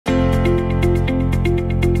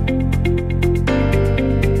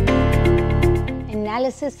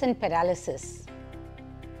Analysis and paralysis.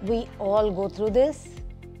 We all go through this.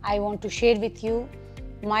 I want to share with you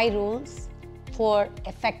my rules for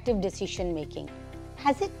effective decision making.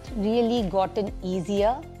 Has it really gotten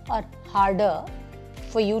easier or harder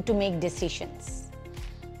for you to make decisions?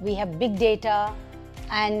 We have big data,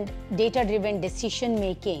 and data-driven decision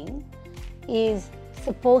making is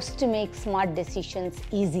supposed to make smart decisions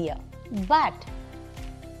easier. But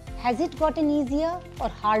has it gotten easier or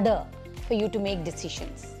harder for you to make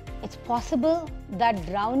decisions? It's possible that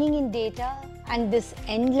drowning in data and this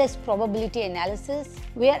endless probability analysis,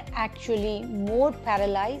 we are actually more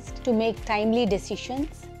paralyzed to make timely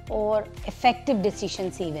decisions or effective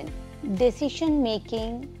decisions even. Decision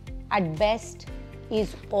making at best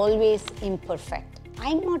is always imperfect.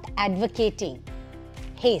 I'm not advocating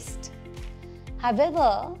haste.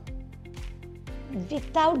 However,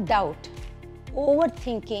 without doubt,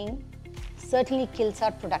 overthinking certainly kills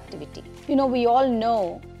our productivity. We all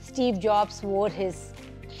know Steve Jobs wore his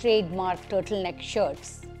trademark turtleneck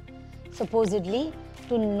shirts, supposedly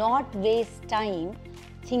to not waste time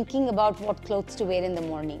thinking about what clothes to wear in the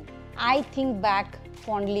morning. I think back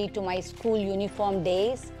fondly to my school uniform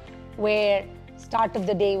days where start of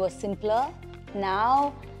the day was simpler.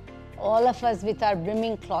 Now, all of us with our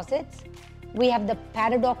brimming closets, we have the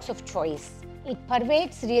paradox of choice. It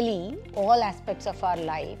pervades really all aspects of our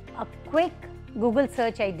life. A quick Google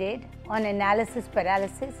search I did on analysis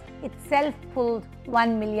paralysis itself pulled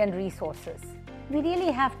 1 million resources. We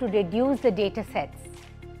really have to reduce the data sets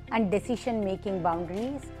and decision-making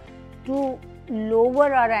boundaries to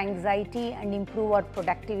lower our anxiety and improve our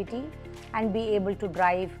productivity and be able to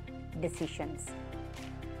drive decisions.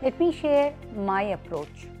 Let me share my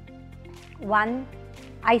approach. 1.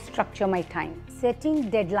 I structure my time,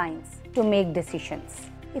 setting deadlines to make decisions.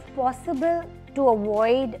 If possible, to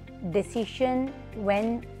avoid decision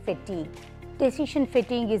when fatigued. Decision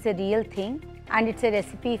fatigue is a real thing and it's a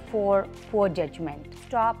recipe for poor judgment.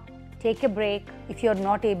 Stop, take a break if you're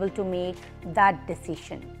not able to make that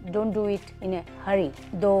decision. Don't do it in a hurry,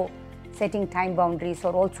 though setting time boundaries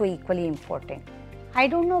are also equally important. I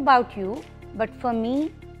don't know about you, but for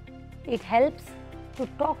me, it helps to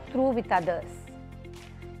talk through with others.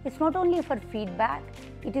 It's not only for feedback,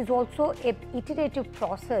 it is also an iterative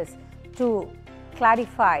process to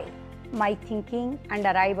clarify my thinking and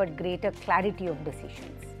arrive at greater clarity of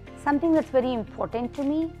decisions. Something that's very important to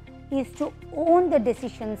me is to own the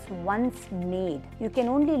decisions once made. You can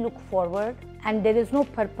only look forward and there is no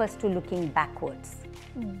purpose to looking backwards.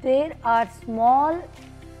 There are small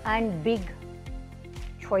and big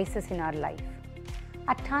choices in our life.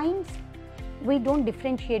 At times, we don't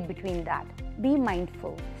differentiate between that. Be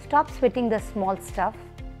mindful. Stop sweating the small stuff.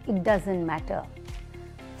 It doesn't matter.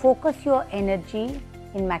 Focus your energy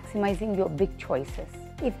in maximizing your big choices.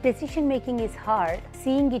 If decision making is hard,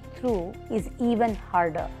 seeing it through is even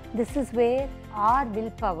harder. This is where our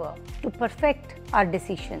willpower to perfect our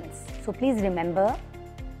decisions. So please remember,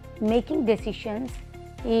 making decisions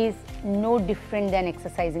is no different than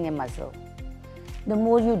exercising a muscle. The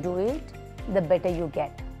more you do it, the better you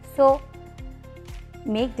get. So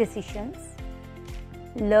make decisions,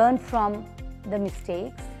 learn from the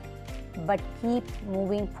mistakes, but keep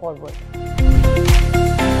moving forward.